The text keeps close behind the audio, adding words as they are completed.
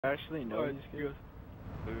actually know these kids?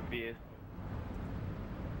 Obvious.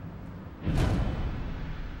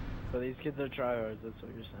 So these kids are tryhards, that's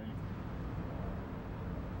what you're saying.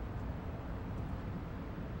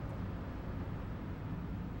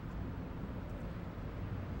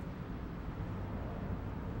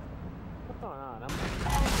 What's going on? I'm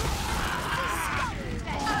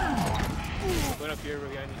going up here, we're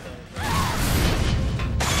gonna need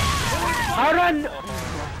How did I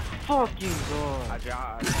fucking god. I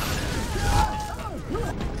died.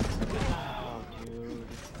 Oh, dude.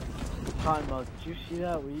 Time out. Did you see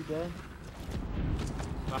that? Were you dead?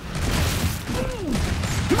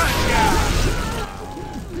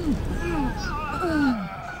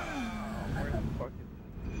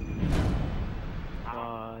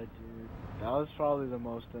 Dude. That was probably the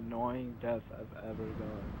most annoying death I've ever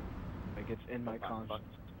done. Like, it's in my conscience.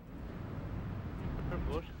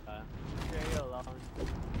 bullshit. Stay alone.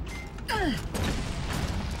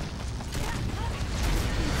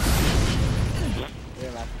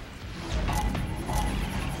 Yeah, man.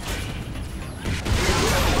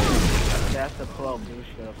 That's the pro douche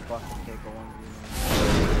gonna fucking take a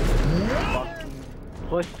 1v1. Fucking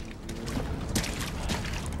pussy, dude.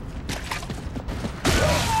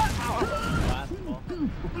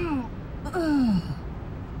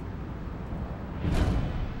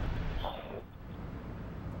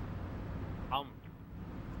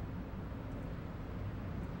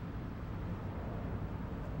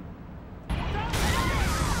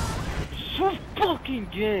 So fucking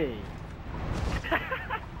gay.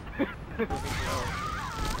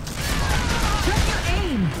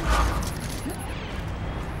 Aim.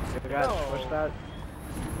 You guys push that.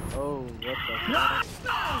 Oh, what the fuck?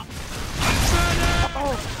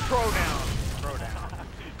 Oh, throw down. Throw down.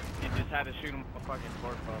 You just had to shoot him a fucking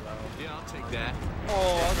portfolio. Yeah, I'll take that. Oh, I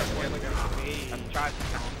was like, look at me. I'm trying to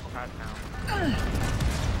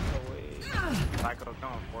Psycho's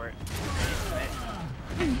going for it.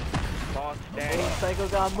 Boss daddy. Oh, Psycho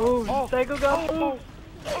got moved. Oh, Psycho got moved.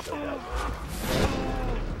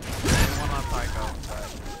 One on Psycho, but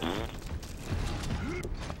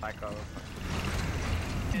Psycho.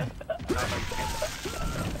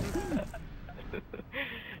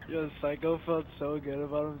 Yo, Psycho felt so good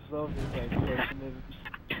about himself. He's like pushing it.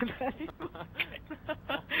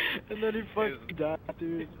 And then he fucking died,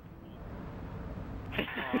 dude.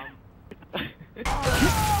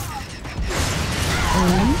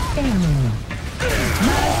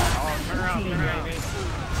 Turn around, baby.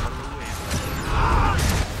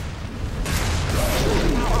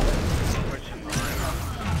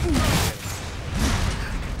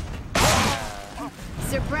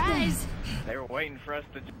 Surprise! They were waiting for us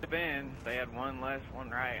to jump in. They had one left, one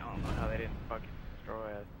right. I don't know how they didn't fucking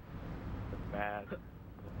destroy us. That's bad.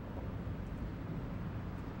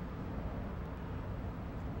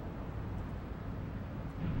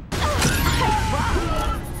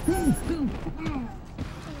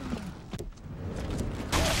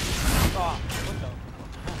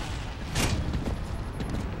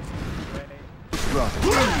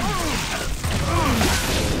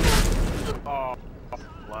 Oh,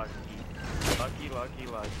 lucky.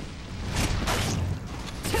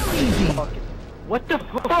 Too easy. What the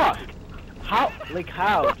fuck? How? Like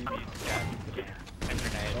how, dude? Yeah.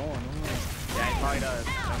 Internet. Yeah, he probably does.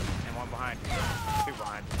 And one behind you. Two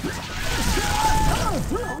behind you.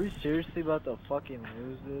 Are we seriously about to fucking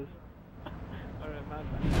lose this? Alright, my bad.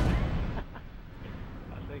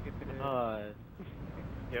 I'll take it today.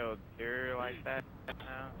 Yo, you're like that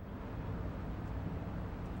now?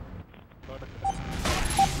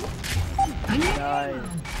 Nice.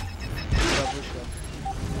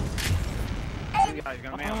 You guys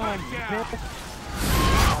gonna man. Oh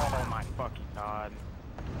my fucking god.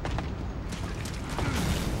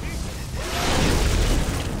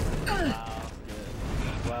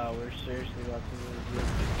 Wow, we're seriously about to lose this.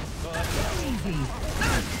 Easy.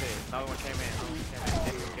 Another one came in.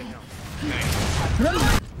 Get him.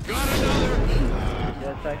 Got another!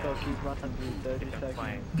 Yeah, Psycho, keep running, dude. 30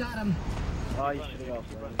 seconds. Got him. Oh, you should've got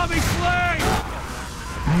flamed. Let me play!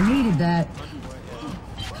 I needed that.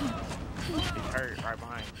 He's hurt right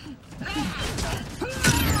behind.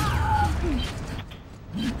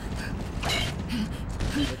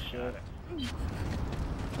 Good shit.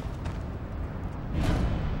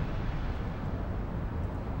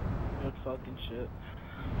 Good fucking shit.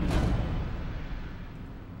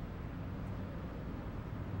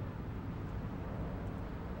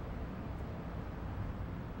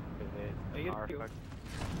 Our fuck.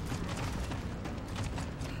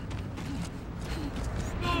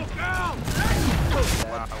 Smoke out!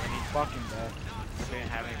 Wow, we need Fucking bad. we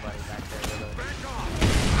didn't have anybody back there with us. We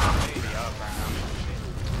need to be up right now.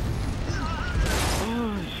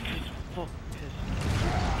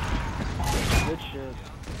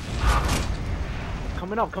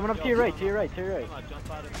 Coming up to your right, to your right. Come on,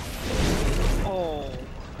 jump out of Oh.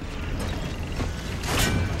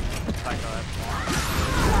 Psycho, that's one.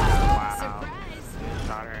 Wow. Surprise!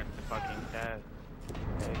 Shot her in the fucking chest.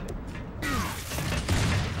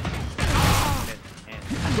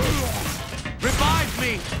 Revive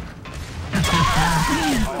me!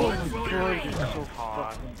 Oh, George is so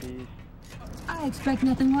fucking beast. I expect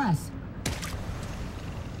nothing less.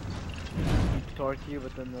 He torqued you,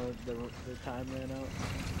 but then the time ran out.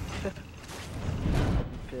 I'm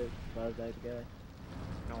pissed if I was that guy. I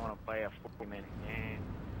don't want to play a 40-minute game.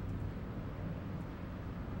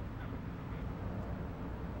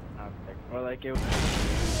 Or like it was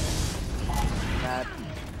that.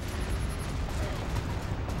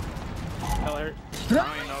 Tell her. I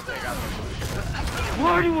don't even know if they got the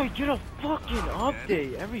Why do I get a fucking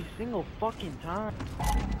update every single fucking time?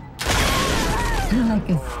 Like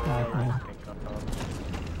a sniper.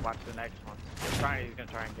 Watch the next one. He's gonna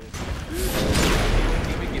try and do it.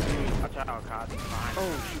 Watch out, Cod.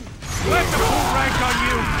 Oh, Let the full rank on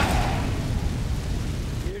you!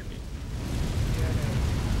 Hear me.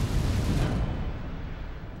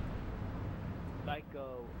 Psycho,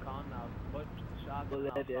 calm now. Put the shotgun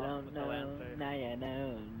well, out. if you don't know, now you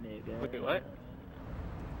know, nigga. Wait, what?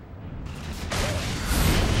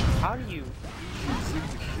 How do you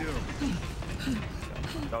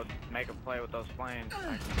go make a play with those flames?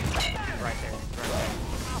 Right there, right there.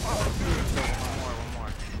 One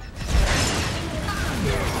more.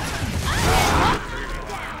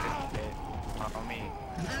 On me.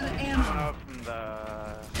 Coming up from the...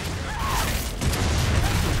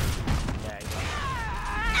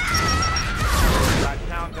 That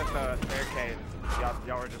sounds at the staircase.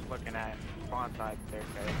 Y'all were just looking at spawn side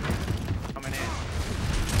staircase. Coming in.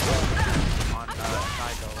 On the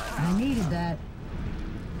side door right now. I needed that.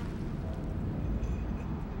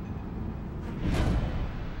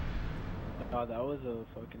 Oh, that was a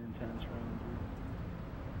fucking intense round, dude.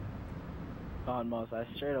 God, Moss, I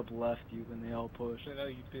straight up left you when they all pushed. I know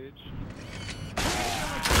you bitch.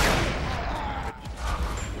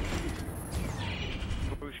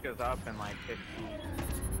 Push goes up in like 50.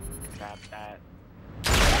 Grab that.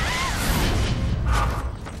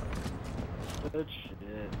 Good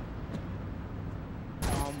shit.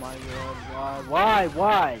 Oh my god,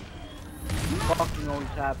 why? Fucking always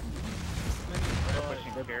happens.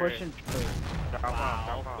 They're pushing through. Drop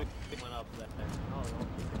off. Went up that thing.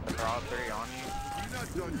 They're all three on you. You're not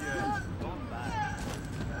done yet. Going back.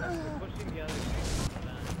 They're pushing the other thing.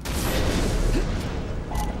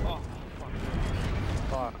 Oh, fuck.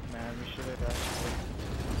 Fuck, man, we should have got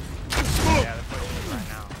Yeah, they're pushing you right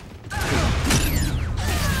now.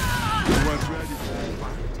 Everyone's ready.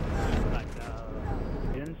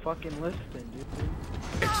 You didn't fucking listen, dude.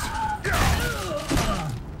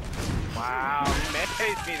 Wow, he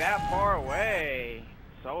faced me that far away.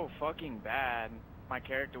 So fucking bad. My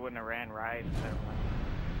character wouldn't have ran right.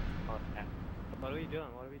 Oh, yeah. What are we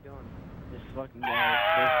doing? This fucking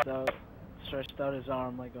guy stretched out his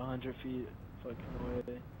arm like 100 feet fucking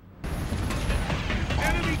away.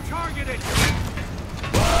 Enemy targeted!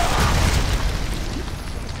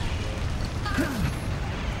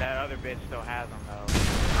 That other bitch still has him though.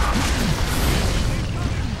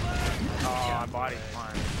 Oh, my body's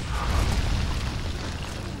fine.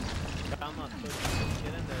 I'm not pushing.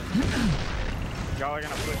 Get in there. Y'all are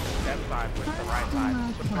gonna push the step side, push the right side.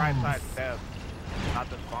 Push the right side step, not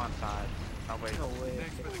the spawn side. Oh wait. No way.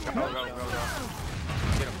 Go.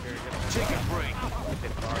 Get him here, get him. Take a break.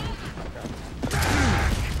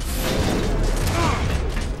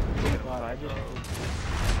 God, I just...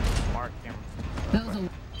 Mark him. That was a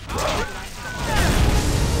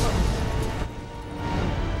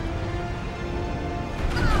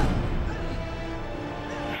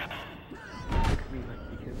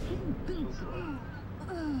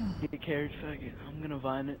Get carried, faggot. I'm gonna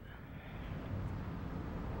vine it.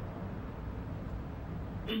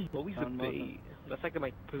 Always a bait. That's like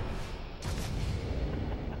my poop.